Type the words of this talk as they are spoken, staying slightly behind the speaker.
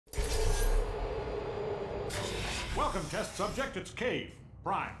Welcome, test subject. It's Cave,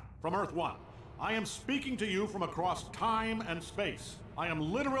 Prime, from Earth 1. I am speaking to you from across time and space. I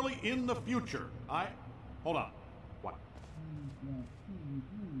am literally in the future. Hold on. What?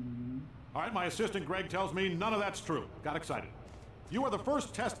 All right, my assistant Greg tells me none of that's true. Got excited. You are the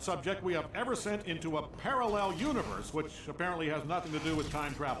first test subject we have ever sent into a parallel universe, which apparently has nothing to do with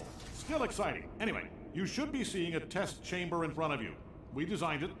time travel. Still exciting. Anyway, you should be seeing a test chamber in front of you. We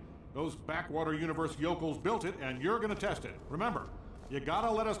designed it. Those backwater universe yokels built it, and you're gonna test it. Remember, you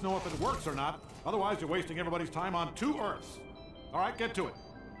gotta let us know if it works or not. Otherwise, you're wasting everybody's time on 2 Earths. All right, get to it.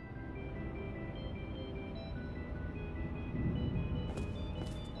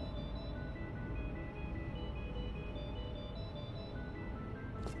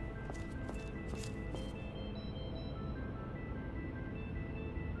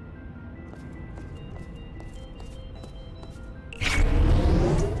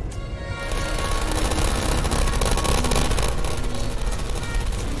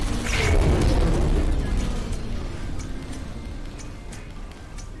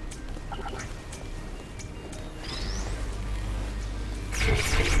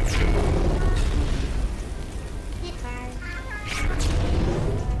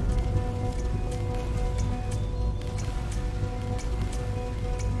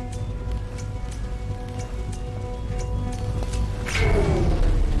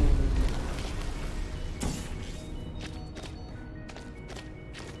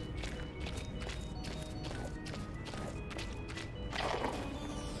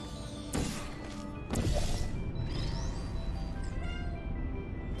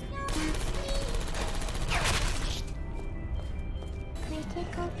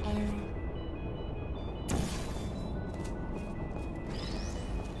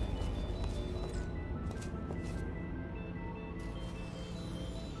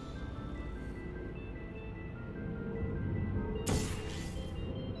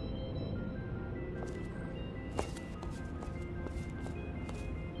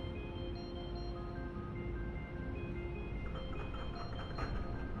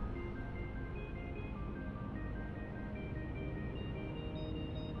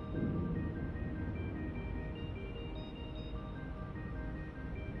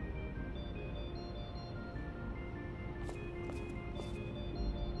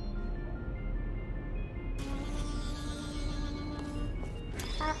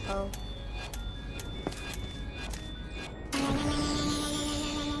 Uh-oh.